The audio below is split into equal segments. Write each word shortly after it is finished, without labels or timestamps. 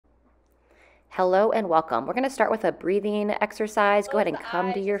Hello and welcome. We're going to start with a breathing exercise. Go Close ahead and the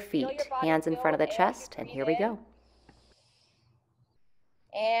come to eyes, your just feel your feet, body hands in front fill of the as you chest, and breathe here we in, go.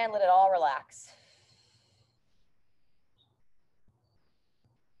 and let it all relax.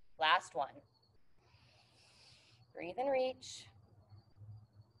 Last one. Breathe and reach.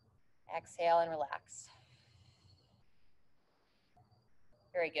 Exhale and relax.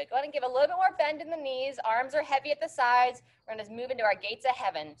 Very good. Go ahead and give a little bit more bend in the knees. Arms are heavy at the sides. We're going to move into our gates of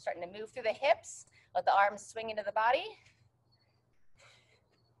heaven, starting to move through the hips. Let the arms swing into the body.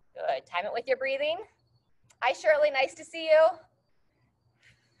 Good. Time it with your breathing. Hi, Shirley. Nice to see you.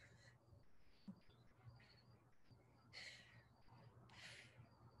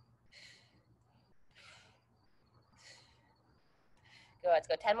 Good. Let's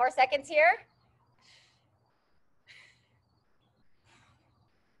go 10 more seconds here.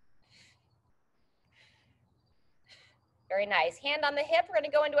 Very nice. Hand on the hip. We're going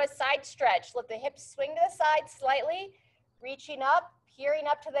to go into a side stretch. Let the hips swing to the side slightly, reaching up, peering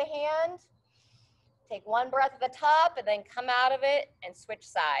up to the hand. Take one breath at the top and then come out of it and switch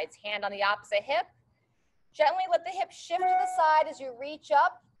sides. Hand on the opposite hip. Gently let the hip shift to the side as you reach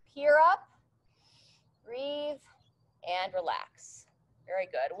up, peer up, breathe, and relax. Very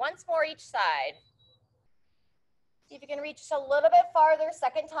good. Once more each side. See if you can reach just a little bit farther,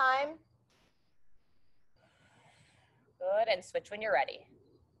 second time. Good, and switch when you're ready.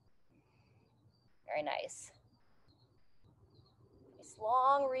 Very nice. Nice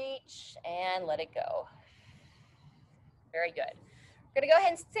long reach, and let it go. Very good. We're gonna go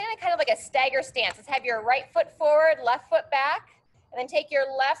ahead and stand in kind of like a stagger stance. Let's have your right foot forward, left foot back, and then take your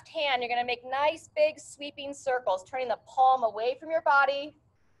left hand. You're gonna make nice big sweeping circles, turning the palm away from your body,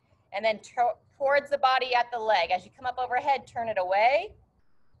 and then towards the body at the leg. As you come up overhead, turn it away.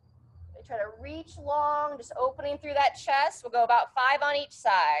 Try to reach long, just opening through that chest. We'll go about 5 on each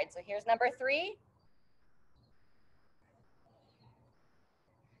side. So here's number 3.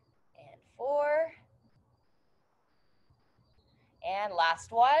 And 4. And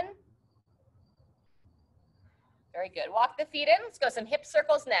last one. Very good. Walk the feet in. Let's go some hip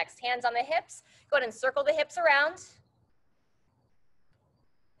circles next. Hands on the hips. Go ahead and circle the hips around.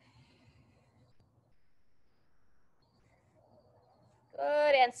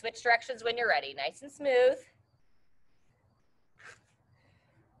 Good, and switch directions when you're ready. Nice and smooth.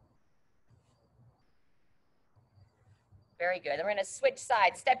 Very good. Then we're gonna switch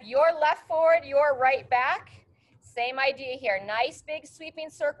sides. Step your left forward, your right back. Same idea here. Nice big sweeping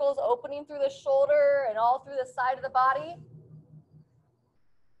circles, opening through the shoulder and all through the side of the body.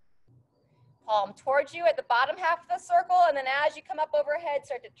 Palm towards you at the bottom half of the circle, and then as you come up overhead,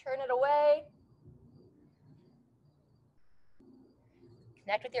 start to turn it away.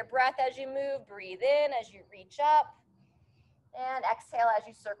 Connect with your breath as you move. Breathe in as you reach up. And exhale as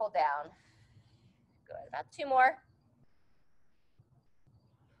you circle down. Good. About 2 more.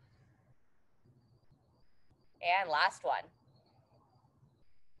 And last one.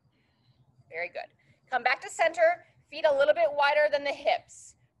 Very good. Come back to center. Feet a little bit wider than the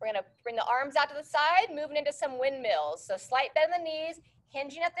hips. We're going to bring the arms out to the side, moving into some windmills. So slight bend in the knees,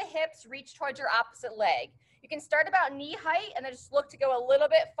 hinging at the hips, reach towards your opposite leg. You can start about knee height and then just look to go a little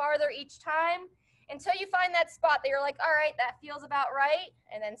bit farther each time until you find that spot that you're like, all right, that feels about right,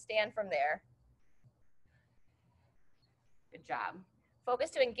 and then stand from there. Good job. Focus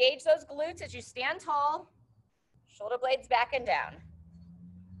to engage those glutes as you stand tall, shoulder blades back and down.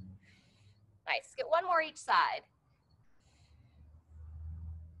 Nice. Get one more each side.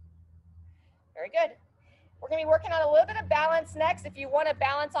 Very good. We're going to be working on a little bit of balance next. If you want to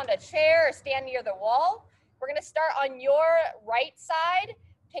balance on a chair or stand near the wall, we're going to start on your right side,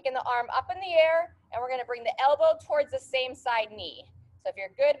 taking the arm up in the air, and we're going to bring the elbow towards the same side knee. So if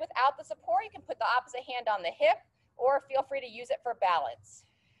you're good without the support, you can put the opposite hand on the hip, or feel free to use it for balance.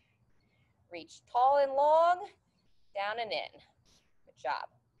 Reach tall and long, down and in. Good job.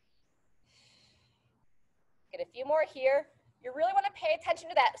 Get a few more here. You really want to pay attention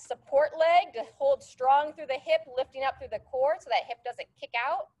to that support leg to hold strong through the hip, lifting up through the core so that hip doesn't kick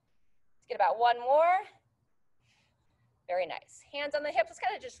out. Let's get about 1 more. Very nice. Hands on the hips. Let's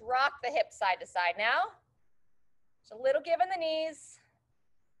kind of just rock the hips side to side now. Just a little give in the knees.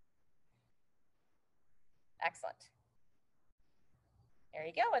 Excellent. There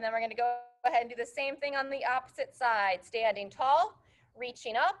you go. And then we're going to go ahead and do the same thing on the opposite side. Standing tall,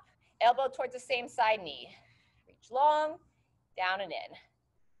 reaching up, elbow towards the same side knee. Reach long, down and in.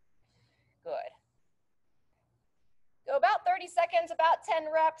 Good. Go about 30 seconds, about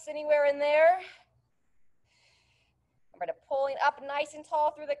 10 reps, anywhere in there. Remember to pulling up nice and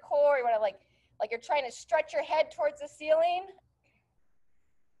tall through the core. You want to like you're trying to stretch your head towards the ceiling.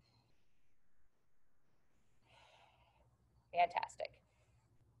 Fantastic.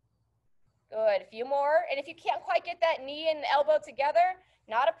 Good, a few more. And if you can't quite get that knee and elbow together,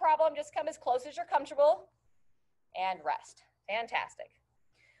 not a problem. Just come as close as you're comfortable and rest. Fantastic.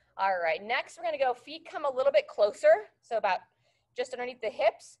 All right, next we're gonna go feet come a little bit closer. So about just underneath the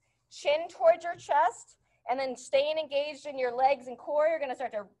hips, chin towards your chest, and then staying engaged in your legs and core. You're gonna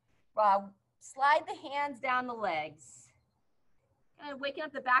start to slide the hands down the legs. And waking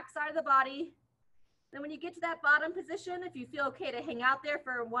up the back side of the body. Then when you get to that bottom position, if you feel okay to hang out there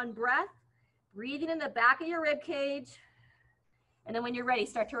for one breath, breathing in the back of your rib cage. And then when you're ready,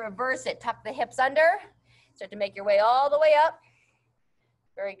 start to reverse it. Tuck the hips under. Start to make your way all the way up.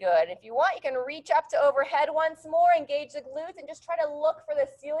 Very good. If you want, you can reach up to overhead once more, engage the glutes, and just try to look for the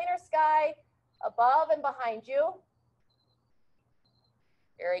ceiling or sky above and behind you.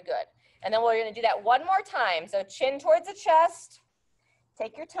 Very good. And then we're going to do that one more time. So chin towards the chest.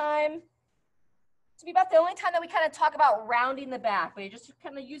 Take your time. To be about the only time that we kind of talk about rounding the back, but you're just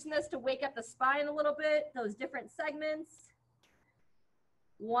kind of using this to wake up the spine a little bit, those different segments.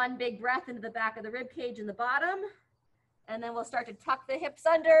 One big breath into the back of the rib cage in the bottom, and then we'll start to tuck the hips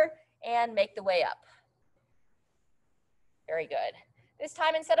under and make the way up. Very good. This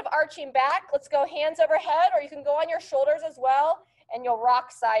time, instead of arching back, let's go hands overhead, or you can go on your shoulders as well, and you'll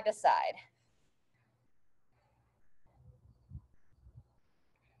rock side to side.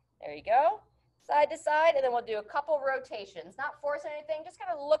 There you go. Side to side, and then we'll do a couple rotations. Not force anything, just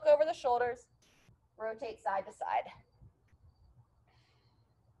kind of look over the shoulders, rotate side to side.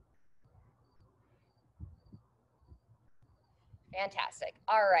 Fantastic.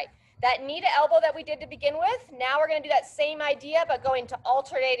 All right, that knee to elbow that we did to begin with, now we're gonna do that same idea, but going to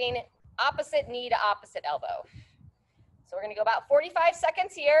alternating opposite knee to opposite elbow. So we're gonna go about 45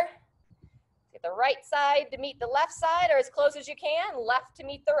 seconds here. Get the right side to meet the left side, or as close as you can, left to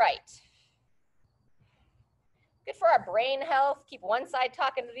meet the right. Good for our brain health. Keep one side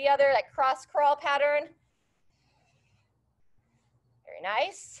talking to the other, that cross crawl pattern. Very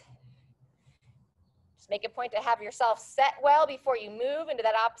nice. Just make a point to have yourself set well before you move into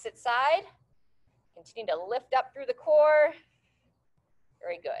that opposite side. Continue to lift up through the core.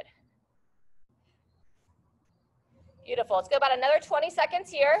 Very good. Beautiful. Let's go about another 20 seconds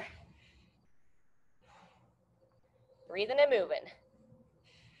here. Breathing and moving.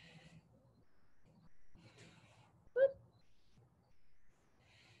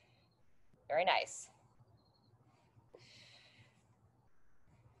 Very nice.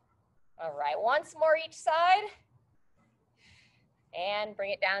 All right, once more each side. And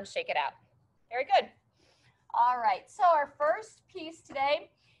bring it down, shake it out. Very good. All right, so our first piece today,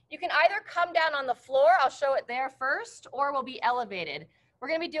 you can either come down on the floor, I'll show it there first, or we'll be elevated. We're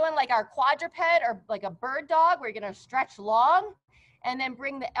gonna be doing like our quadruped or like a bird dog, where you're gonna stretch long and then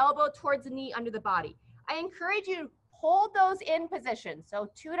bring the elbow towards the knee under the body. I encourage you to hold those in position. So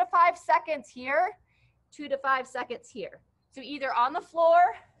 2 to 5 seconds here, 2 to 5 seconds here. So either on the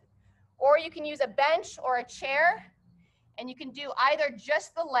floor, or you can use a bench or a chair, and you can do either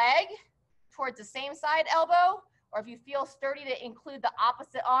just the leg towards the same side elbow, or if you feel sturdy to include the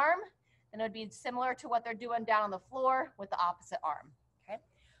opposite arm, then it would be similar to what they're doing down on the floor with the opposite arm. Okay.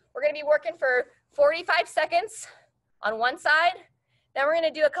 We're gonna be working for 45 seconds on one side. Then we're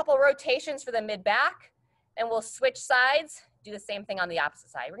gonna do a couple rotations for the mid-back, and we'll switch sides, do the same thing on the opposite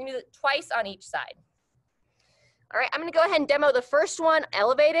side. We're gonna do it twice on each side. All right, I'm gonna go ahead and demo the first one,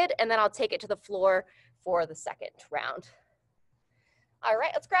 elevated, and then I'll take it to the floor for the second round. All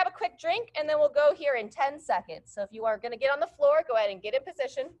right, let's grab a quick drink, and then we'll go here in 10 seconds. So if you are gonna get on the floor, go ahead and get in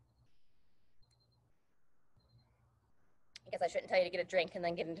position. I guess I shouldn't tell you to get a drink and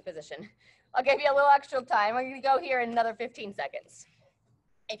then get into position. I'll give you a little extra time. We're gonna go here in another 15 seconds.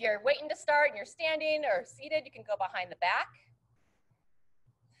 If you're waiting to start and you're standing or seated, you can go behind the back.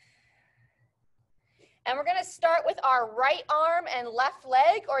 And we're gonna start with our right arm and left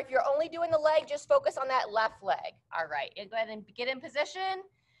leg, or if you're only doing the leg, just focus on that left leg. All right, go ahead and get in position.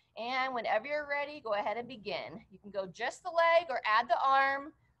 And whenever you're ready, go ahead and begin. You can go just the leg or add the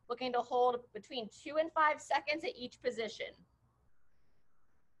arm, looking to hold between 2 and 5 seconds at each position.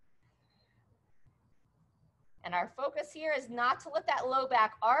 And our focus here is not to let that low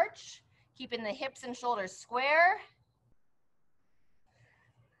back arch, keeping the hips and shoulders square.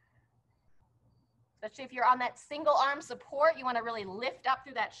 Especially if you're on that single arm support, you want to really lift up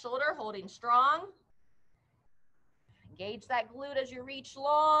through that shoulder, holding strong. Engage that glute as you reach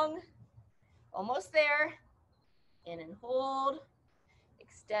long. Almost there. In and hold.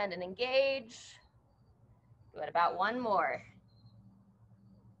 Extend and engage. Do it about one more.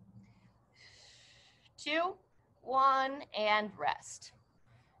 2, 1, and rest.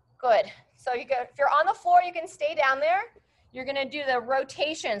 Good. So if you're on the floor, you can stay down there. You're gonna do the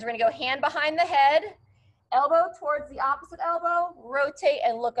rotations. We're gonna go hand behind the head, elbow towards the opposite elbow, rotate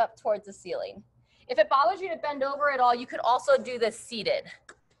and look up towards the ceiling. If it bothers you to bend over at all, you could also do this seated.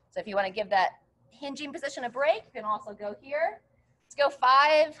 So if you wanna give that hinging position a break, you can also go here. Let's go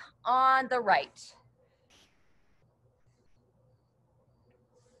 5 on the right.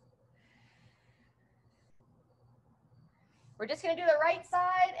 We're just gonna do the right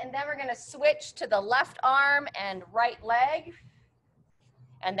side, and then we're gonna switch to the left arm and right leg,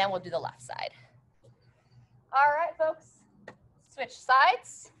 and then we'll do the left side. All right, folks, switch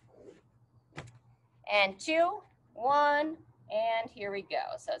sides. And 2, 1, and here we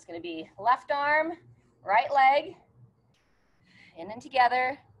go. So it's gonna be left arm, right leg, in and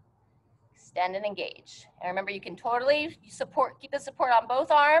together, extend and engage. And remember, you can totally keep the support on both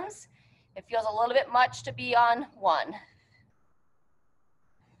arms. It feels a little bit much to be on one.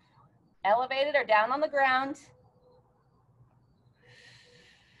 Elevated or down on the ground.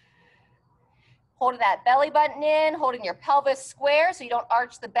 Holding that belly button in, holding your pelvis square so you don't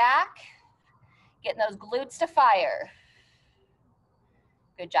arch the back. Getting those glutes to fire.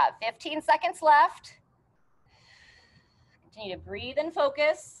 Good job. 15 seconds left. Continue to breathe and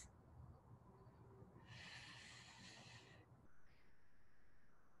focus.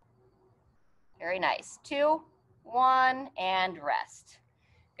 Very nice. 2, 1, and rest.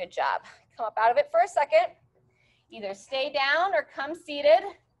 Good job. Come up out of it for a second. Either stay down or come seated.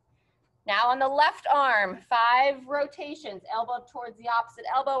 Now on the left arm, 5 rotations. Elbow towards the opposite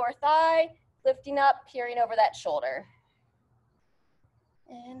elbow or thigh. Lifting up, peering over that shoulder.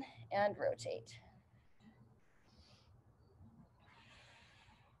 In and rotate.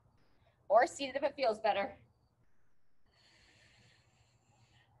 Or seated if it feels better.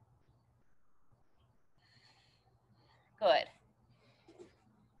 Good.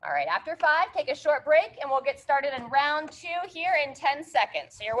 All right, after 5, take a short break and we'll get started in round 2 here in 10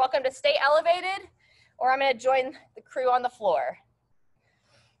 seconds. So you're welcome to stay elevated, or I'm gonna join the crew on the floor.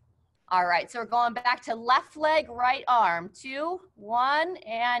 All right, so we're going back to left leg, right arm. 2, 1,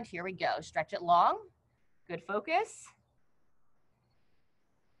 and here we go. Stretch it long. Good focus.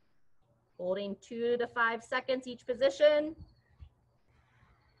 Holding 2 to 5 seconds each position.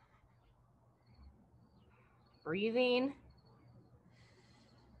 Breathing.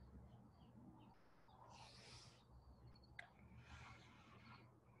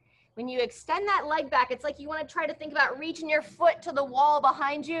 When you extend that leg back, it's like you want to try to think about reaching your foot to the wall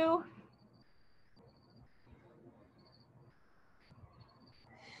behind you.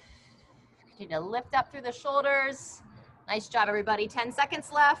 Continue to lift up through the shoulders. Nice job, everybody. 10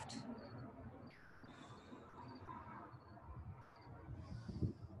 seconds left.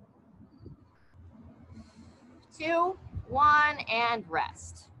 Two, 1, and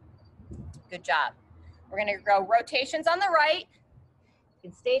rest. Good job. We're gonna go rotations on the right. You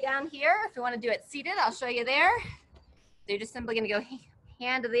can stay down here. If you wanna do it seated, I'll show you there. So you're just simply gonna go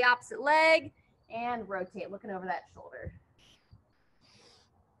hand to the opposite leg and rotate, looking over that shoulder.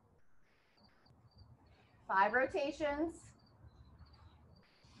 5 rotations.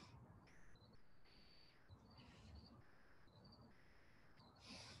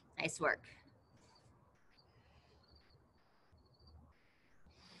 Nice work.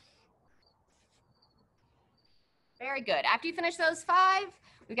 Very good. After you finish those 5,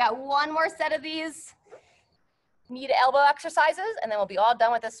 we've got one more set of these knee to elbow exercises, and then we'll be all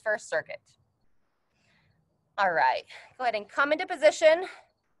done with this first circuit. All right, go ahead and come into position.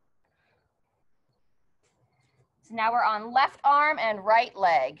 So now we're on left arm and right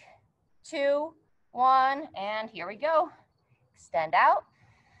leg. 2, 1, and here we go. Extend out.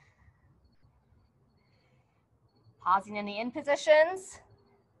 Pausing in the in positions.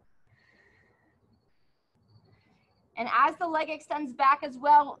 And as the leg extends back as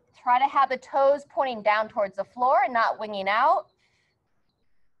well, try to have the toes pointing down towards the floor and not winging out.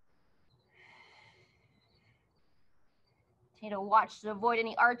 Continue to watch to avoid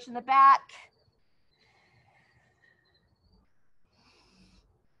any arch in the back.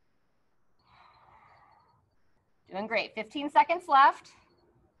 Doing great. 15 seconds left.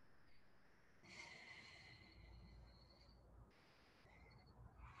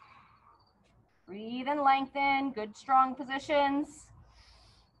 Breathe and lengthen. Good, strong positions.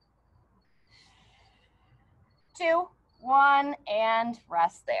 2, 1, and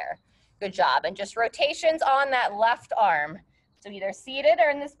rest there. Good job. And just rotations on that left arm. So either seated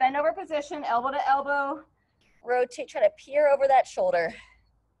or in this bend over position, elbow to elbow. Rotate, try to peer over that shoulder.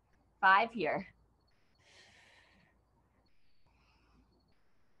 5 here.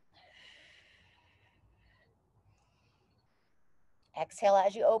 Exhale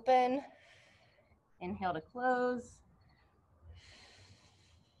as you open. Inhale to close.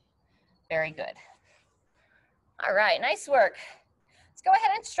 Very good. All right, nice work. Let's go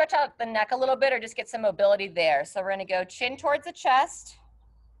ahead and stretch out the neck a little bit or just get some mobility there. So we're gonna go chin towards the chest.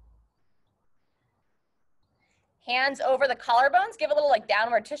 Hands over the collarbones, give a little like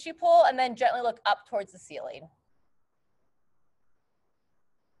downward tissue pull, and then gently look up towards the ceiling.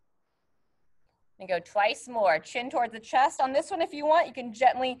 And go twice more, chin towards the chest. On this one, if you want, you can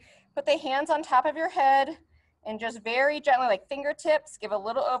gently put the hands on top of your head and just very gently, like fingertips, give a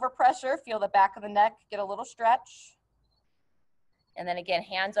little overpressure, feel the back of the neck, get a little stretch. And then again,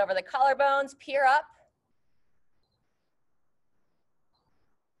 hands over the collarbones, peer up.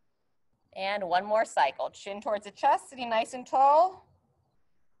 And one more cycle, chin towards the chest, sitting nice and tall.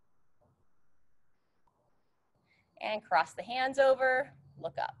 And cross the hands over,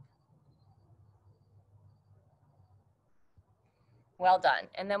 look up. Well done.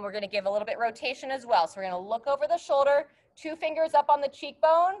 And then we're gonna give a little bit rotation as well. So we're gonna look over the shoulder, 2 fingers up on the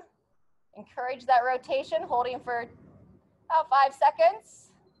cheekbone. Encourage that rotation, holding for about 5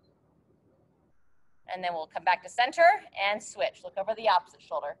 seconds. And then we'll come back to center and switch. Look over the opposite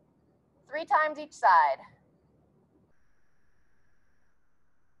shoulder. 3 times each side.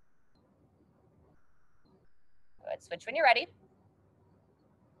 Good, switch when you're ready.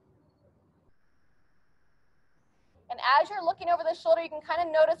 And as you're looking over the shoulder, you can kind of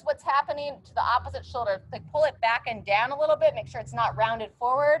notice what's happening to the opposite shoulder. Like pull it back and down a little bit, make sure it's not rounded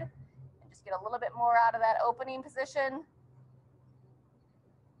forward. And just get a little bit more out of that opening position.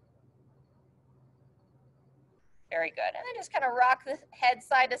 Very good. And then just kind of rock the head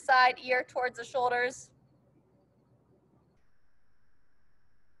side to side, ear towards the shoulders.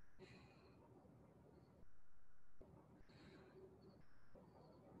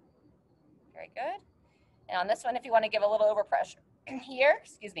 Very good. And on this one, if you want to give a little overpressure here,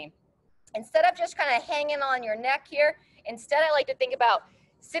 excuse me, instead of just kind of hanging on your neck here, instead I like to think about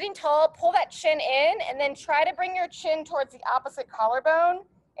sitting tall, pull that chin in, and then try to bring your chin towards the opposite collarbone.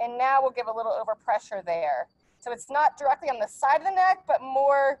 And now we'll give a little overpressure there. So it's not directly on the side of the neck, but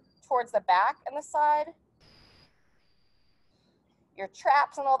more towards the back and the side. Your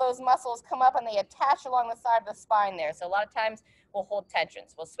traps and all those muscles come up and they attach along the side of the spine there. So a lot of times we'll hold tension.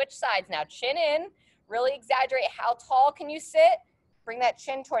 So we'll switch sides now, chin in. Really exaggerate how tall can you sit. Bring that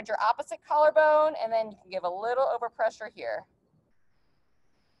chin towards your opposite collarbone, and then you can give a little overpressure here.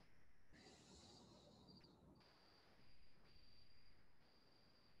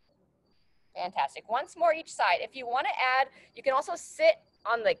 Fantastic. Once more each side. If you want to add, you can also sit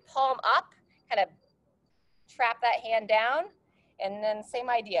on the palm up, kind of trap that hand down, and then same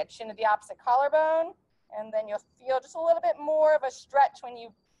idea, chin to the opposite collarbone, and then you'll feel just a little bit more of a stretch when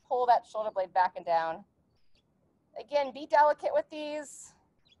you pull that shoulder blade back and down. Again, be delicate with these.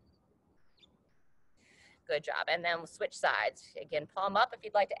 Good job. And then we'll switch sides. Again, palm up if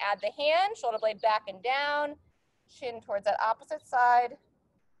you'd like to add the hand, shoulder blade back and down, chin towards that opposite side.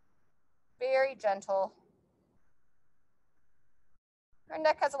 Very gentle. Our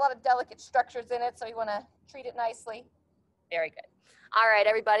neck has a lot of delicate structures in it, so you want to treat it nicely. Very good. All right,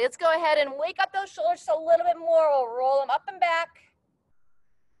 everybody, let's go ahead and wake up those shoulders just a little bit more. We'll roll them up and back.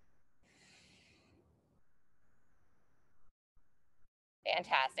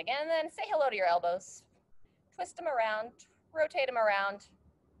 Fantastic. And then say hello to your elbows. Twist them around, rotate them around.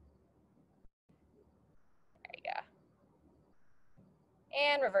 There you go.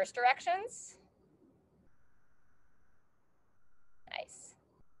 And reverse directions. Nice.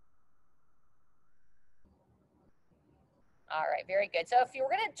 All right, very good. So if you were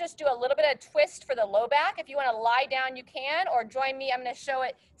gonna just do a little bit of twist for the low back, if you wanna lie down, you can, or join me, I'm gonna show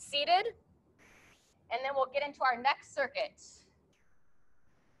it seated. And then we'll get into our next circuit.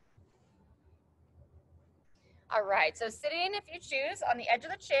 All right, so sitting, if you choose, on the edge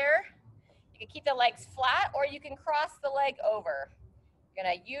of the chair, you can keep the legs flat or you can cross the leg over. You're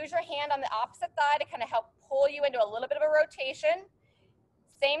gonna use your hand on the opposite thigh to kind of help pull you into a little bit of a rotation.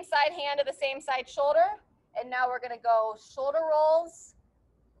 Same side hand to the same side shoulder. And now we're gonna go shoulder rolls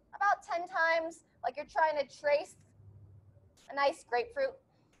about 10 times, like you're trying to trace a nice grapefruit.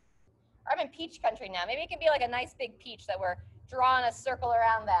 I'm in peach country now. Maybe it can be like a nice big peach that we're drawing a circle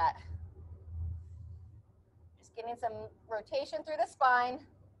around that. Getting some rotation through the spine.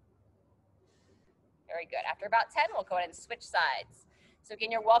 Very good. After about 10, we'll go ahead and switch sides. So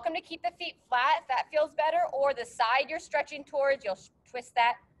again, you're welcome to keep the feet flat if that feels better, or the side you're stretching towards, you'll twist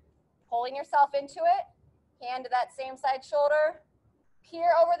that, pulling yourself into it. Hand to that same side shoulder.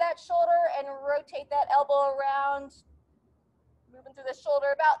 Peer over that shoulder and rotate that elbow around. Moving through the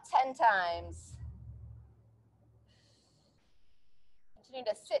shoulder about 10 times. Continue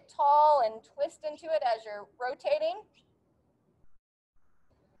to sit tall and twist into it as you're rotating.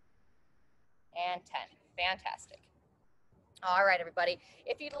 and 10. Fantastic. All right, everybody.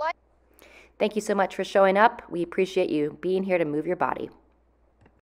 If you'd like. Thank you so much for showing up. We appreciate you being here to move your body.